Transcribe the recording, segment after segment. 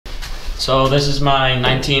So this is my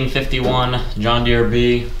 1951 John Deere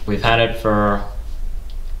B. We've had it for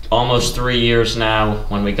almost 3 years now.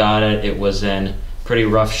 When we got it, it was in pretty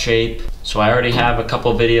rough shape. So I already have a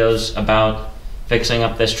couple videos about fixing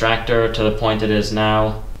up this tractor to the point it is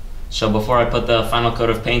now. So before I put the final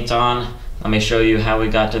coat of paint on, let me show you how we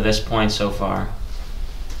got to this point so far.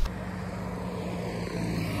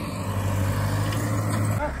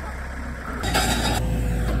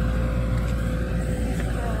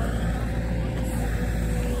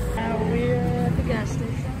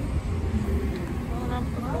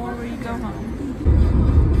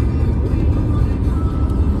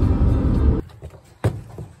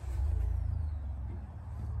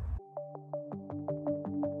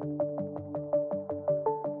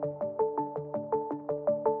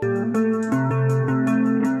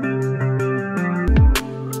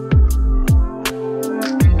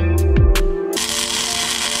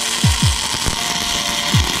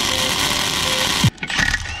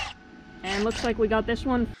 And looks like we got this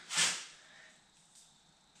one.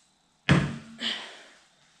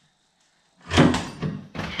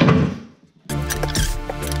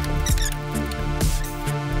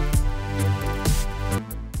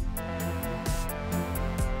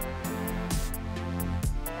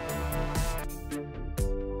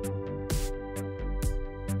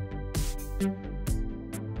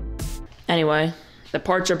 Anyway, the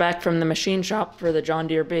parts are back from the machine shop for the John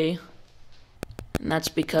Deere B. And that's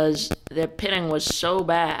because the pitting was so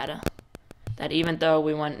bad that even though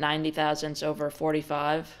we went 90 thousandths over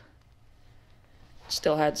 45,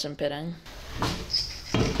 still had some pitting.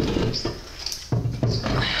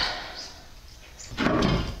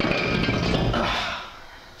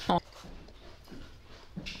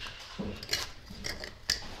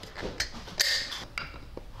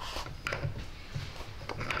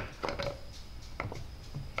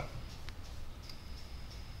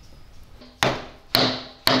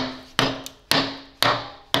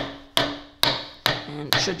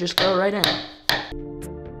 And it should just go right in.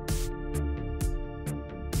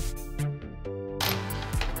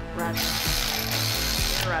 Right.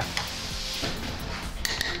 Right.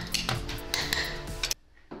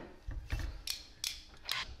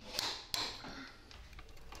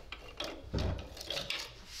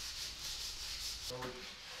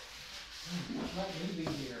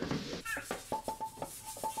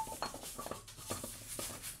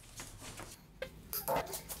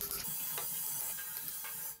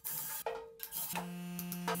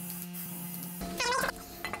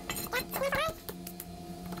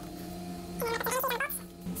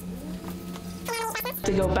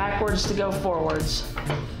 To go backwards to go forwards.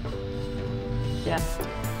 Yeah.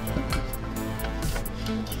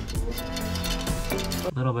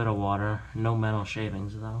 A little bit of water, no metal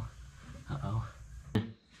shavings though. Uh-oh.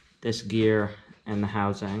 This gear and the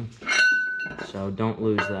housing, so don't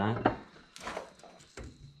lose that.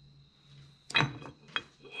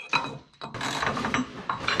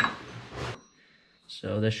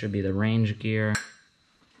 So this should be the range gear.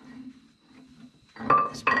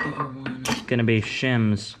 This bigger one is gonna be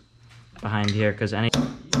shims behind here, because yeah.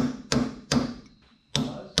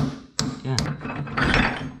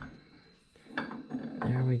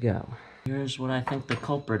 There we go. Here's what I think the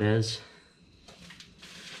culprit is.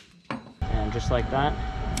 And just like that,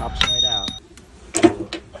 pops right out.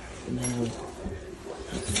 Now,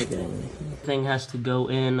 thing has to go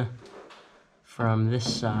in from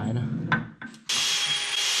this side.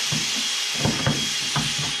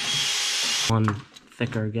 One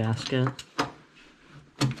thicker gasket.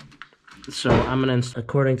 So I'm gonna,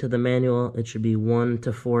 according to the manual, it should be 1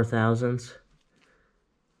 to 4 thousandths.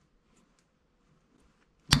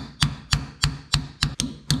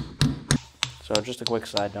 So just a quick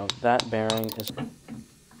side note, that bearing is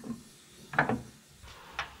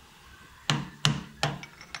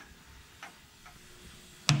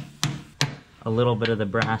a little bit of the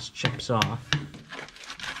brass chips off.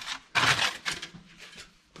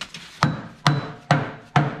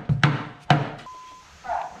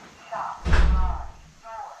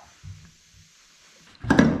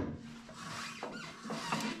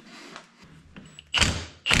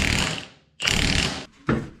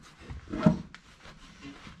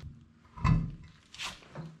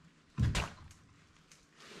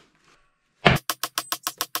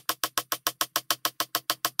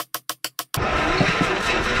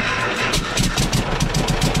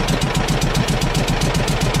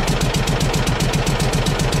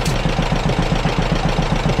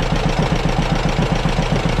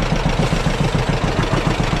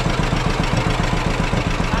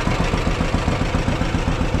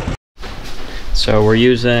 So we're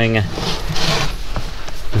using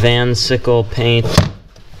Van Sickle paint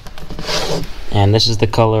And this is the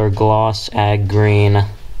color Gloss Ag Green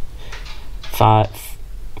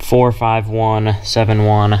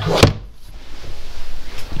 45171.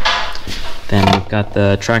 Then we've got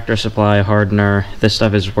the Tractor Supply hardener. This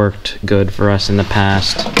stuff has worked good for us in the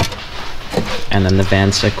past. And then the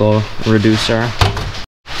Van Sickle reducer.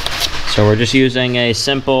 So we're just using a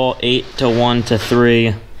simple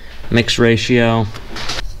 8:1:3 mix ratio.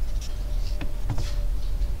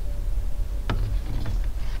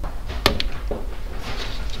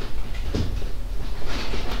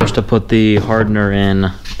 Just to put the hardener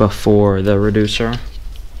in before the reducer.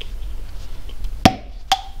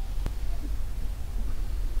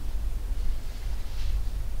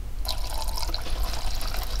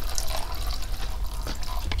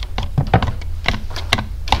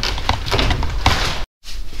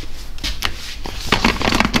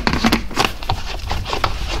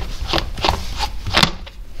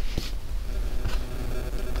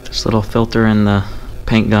 This little filter in the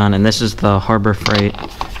paint gun, and this is the Harbor Freight.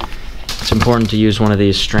 It's important to use one of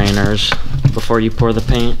these strainers before you pour the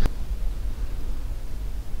paint.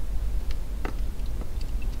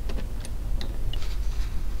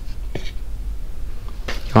 You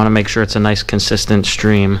want to make sure it's a nice consistent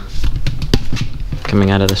stream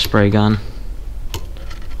coming out of the spray gun.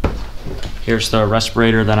 Here's the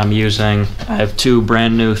respirator that I'm using. I have two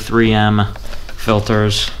brand new 3M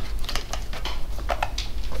filters.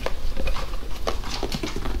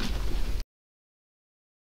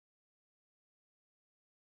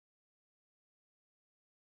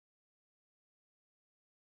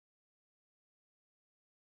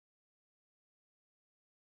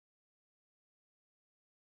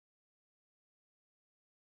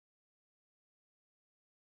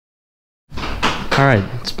 Alright,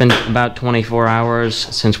 it's been about 24 hours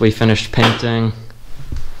since we finished painting,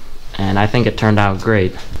 and I think it turned out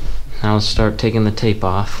great. Now let's start taking the tape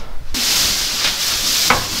off.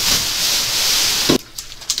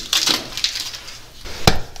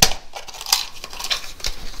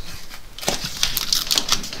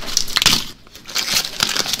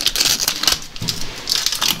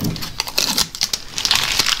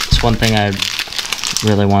 It's one thing I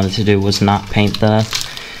really wanted to do was not paint the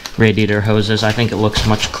radiator hoses. I think it looks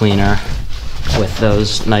much cleaner with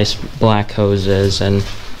those nice black hoses and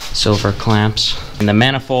silver clamps. And the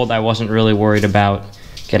manifold, I wasn't really worried about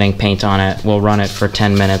getting paint on it. We'll run it for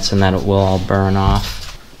 10 minutes and then it will all burn off.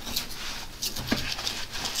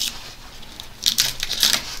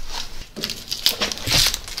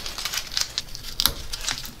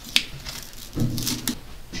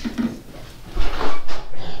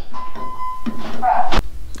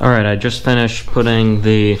 Alright, I just finished putting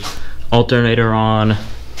the alternator on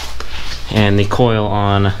and the coil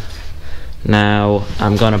on. Now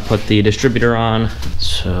I'm gonna put the distributor on,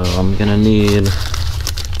 so I'm gonna need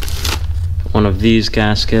one of these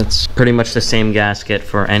gaskets. Pretty much the same gasket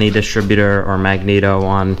for any distributor or magneto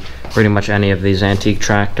on pretty much any of these antique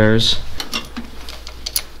tractors.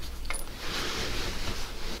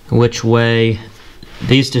 Which way,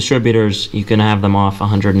 these distributors, you can have them off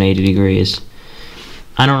 180 degrees.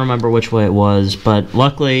 I don't remember which way it was, but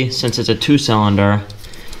luckily, since it's a 2-cylinder,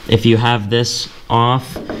 if you have this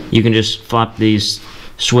off, you can just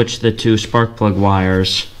switch the 2 spark plug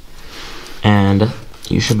wires, and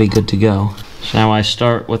you should be good to go. So now I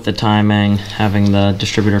start with the timing, having the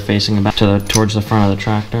distributor facing about towards the front of the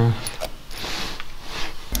tractor.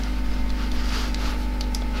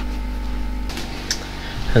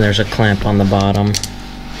 And there's a clamp on the bottom.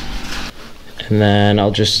 And then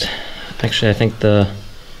I'll just, actually I think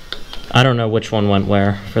I don't know which one went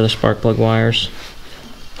where for the spark plug wires.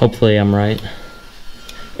 Hopefully I'm right.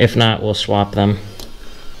 If not, we'll swap them.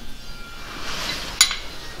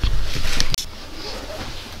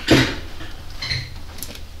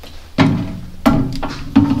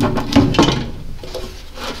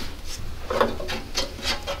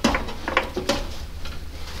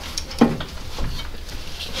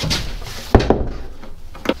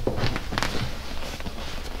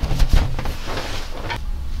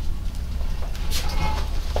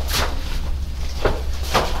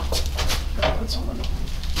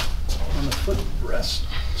 On the footrest,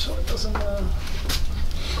 so it doesn't.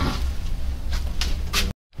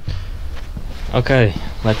 Okay,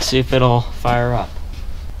 let's see if it'll fire up.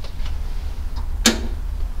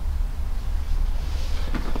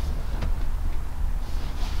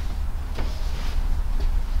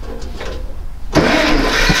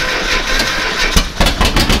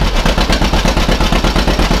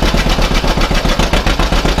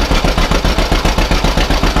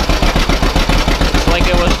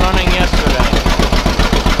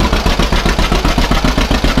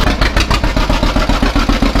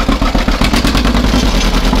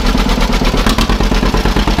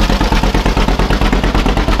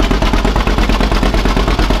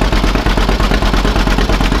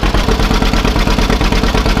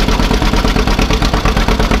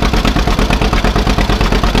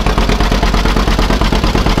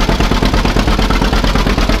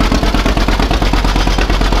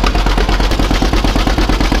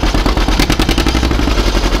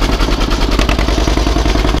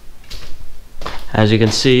 As you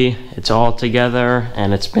can see, it's all together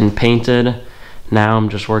and it's been painted. Now I'm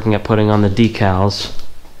just working at putting on the decals.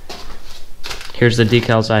 Here's the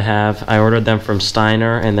decals I have. I ordered them from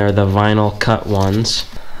Steiner and they're the vinyl cut ones.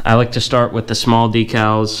 I like to start with the small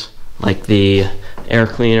decals, like the air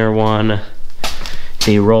cleaner one,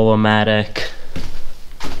 the Roll-O-Matic,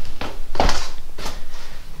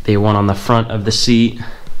 the one on the front of the seat,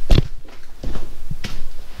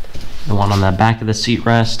 the one on the back of the seat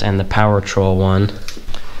rest, and the Power Troll one.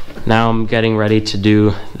 Now I'm getting ready to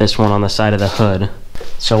do this one on the side of the hood.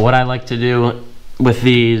 So what I like to do with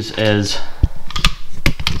these is,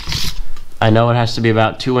 I know it has to be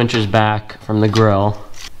about 2 inches back from the grill.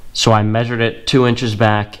 So I measured it 2 inches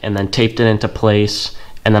back and then taped it into place,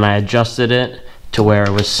 and then I adjusted it to where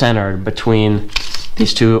it was centered between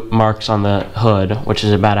these two marks on the hood, which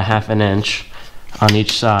is about 1/2 inch on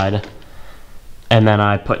each side. And then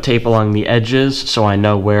I put tape along the edges so I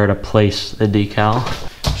know where to place the decal.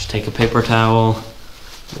 Just take a paper towel,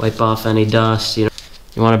 wipe off any dust. You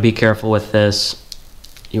want to be careful with this.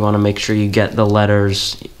 You want to make sure you get the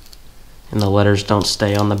letters and the letters don't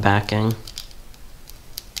stay on the backing.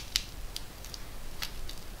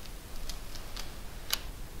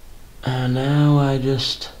 Now I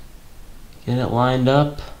just get it lined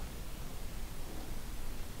up.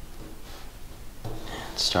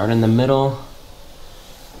 Start in the middle.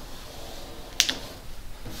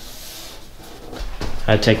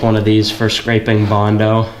 I take one of these for scraping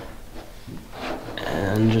Bondo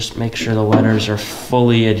and just make sure the letters are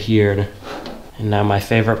fully adhered. And now my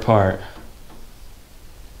favorite part,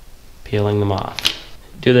 peeling them off.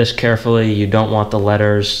 Do this carefully. You don't want the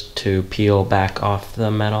letters to peel back off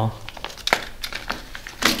the metal.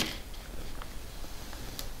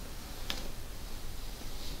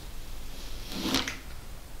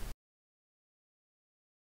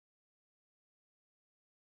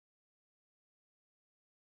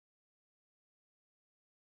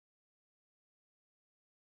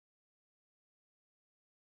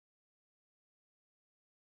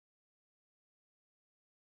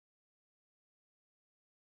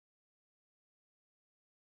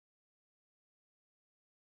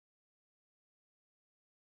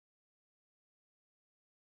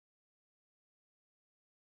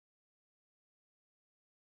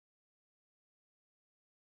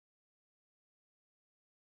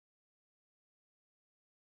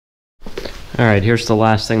 Alright, here's the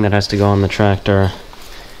last thing that has to go on the tractor.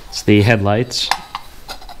 It's the headlights.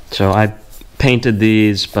 So I painted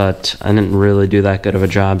these, but I didn't really do that good of a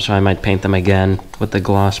job, so I might paint them again with the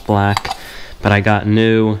gloss black. But I got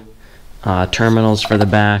new terminals for the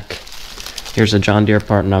back. Here's a John Deere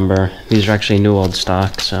part number. These are actually new old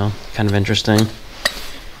stock, so kind of interesting.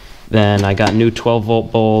 Then I got new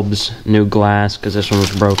 12-volt bulbs, new glass, because this one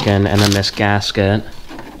was broken, and then this gasket.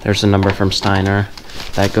 There's the number from Steiner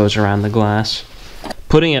that goes around the glass.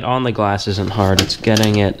 Putting it on the glass isn't hard, it's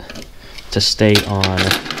getting it to stay on.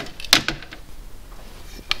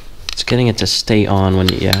 It's getting it to stay on when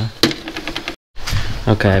you, yeah.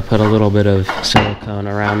 Okay, I put a little bit of silicone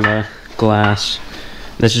around the glass.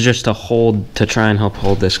 This is just to try and help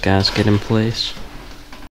hold this gasket in place.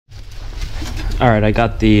 Alright, I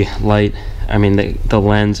got the the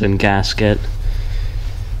lens and gasket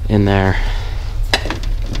in there.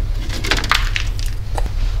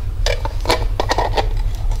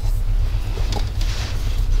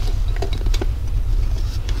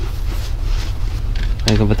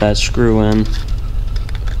 I can put that screw in.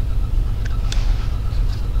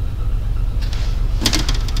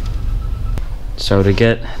 So to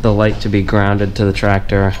get the light to be grounded to the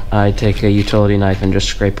tractor, I take a utility knife and just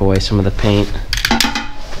scrape away some of the paint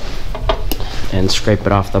and scrape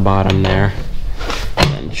it off the bottom there,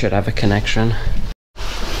 and it should have a connection.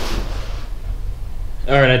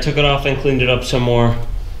 Alright, I took it off and cleaned it up some more,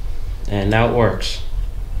 and now it works.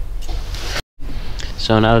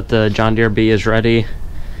 So now that the John Deere B is ready,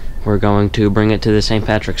 we're going to bring it to the St.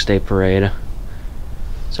 Patrick's Day Parade.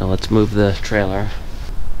 So let's move the trailer.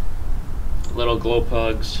 Little glow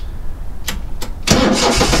plugs.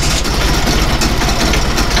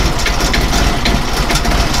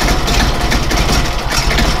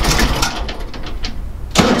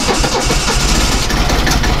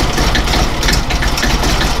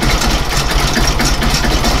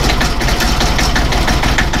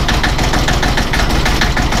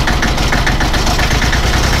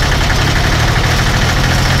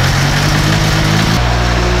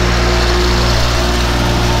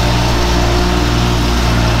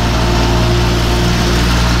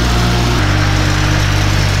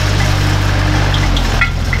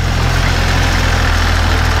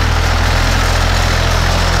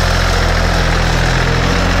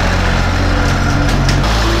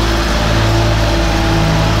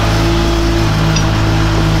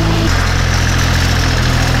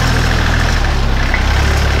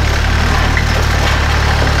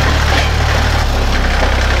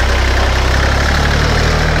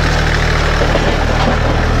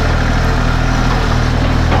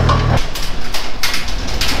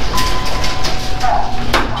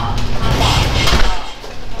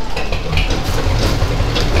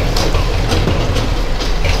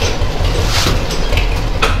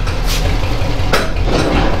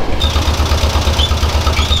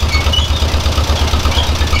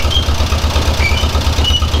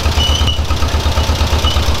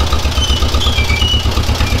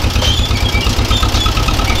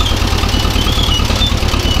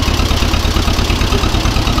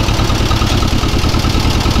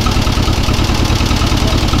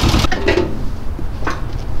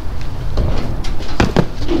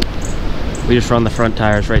 We just run the front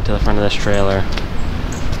tires right to the front of this trailer.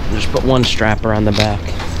 And just put one strap around the back.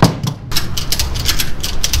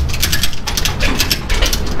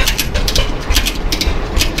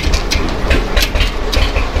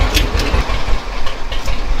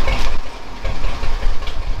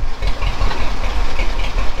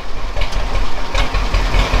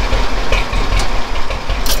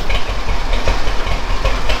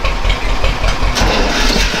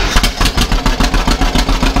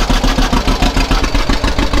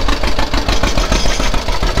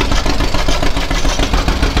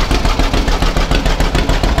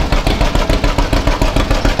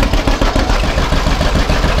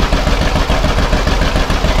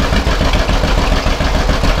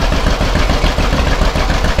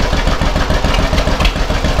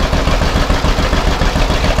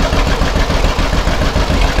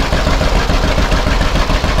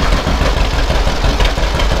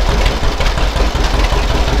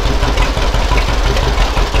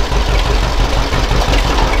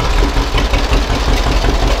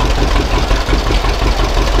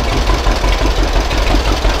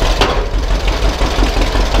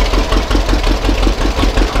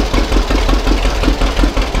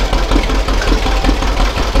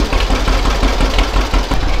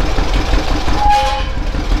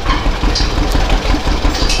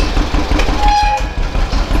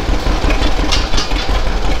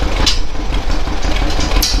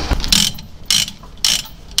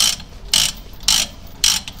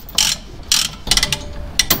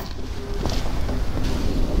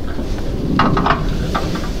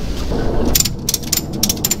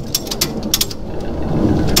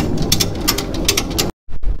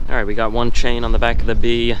 Alright, we got one chain on the back of the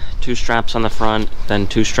B, 2 straps on the front, then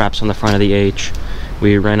 2 straps on the front of the H.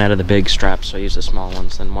 We ran out of the big straps, so I used the small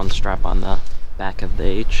ones, then 1 strap on the back of the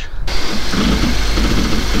H.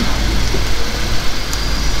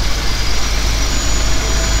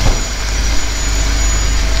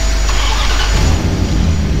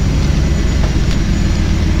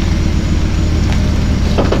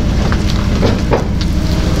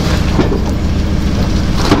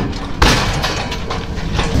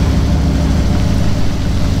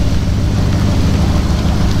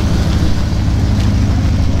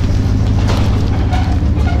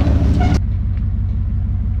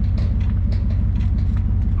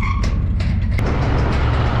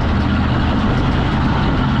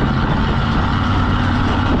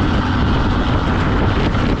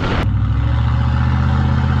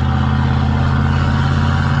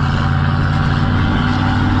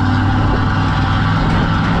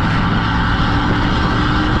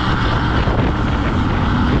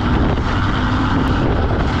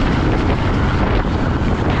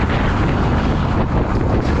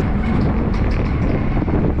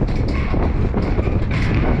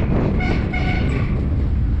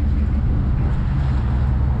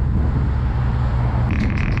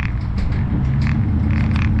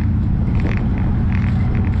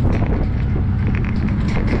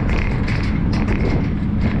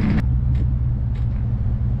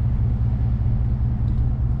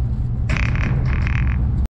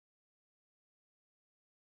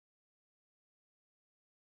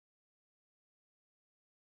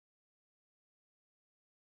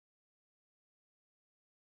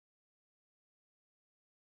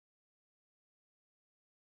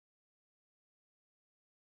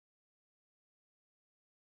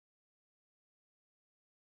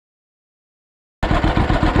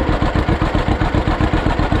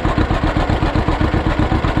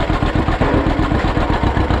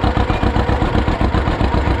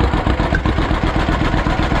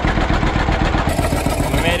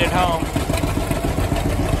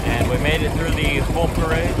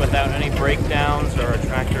 Without any breakdowns or a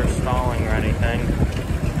tractor stalling or anything.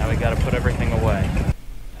 Now we gotta put everything away.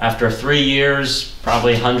 After 3 years,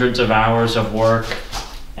 probably hundreds of hours of work,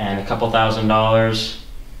 and a couple $1,000s,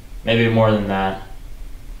 maybe more than that,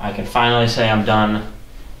 I can finally say I'm done.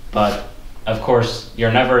 But of course,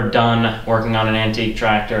 you're never done working on an antique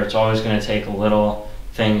tractor. It's always gonna take little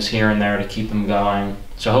things here and there to keep them going.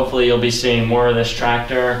 So hopefully you'll be seeing more of this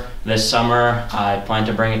tractor this summer. I plan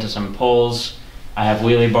to bring it to some pulls. I have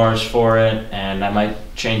wheelie bars for it, and I might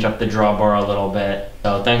change up the drawbar a little bit.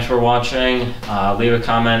 So thanks for watching. Leave a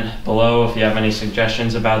comment below if you have any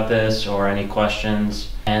suggestions about this or any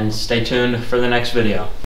questions, and stay tuned for the next video.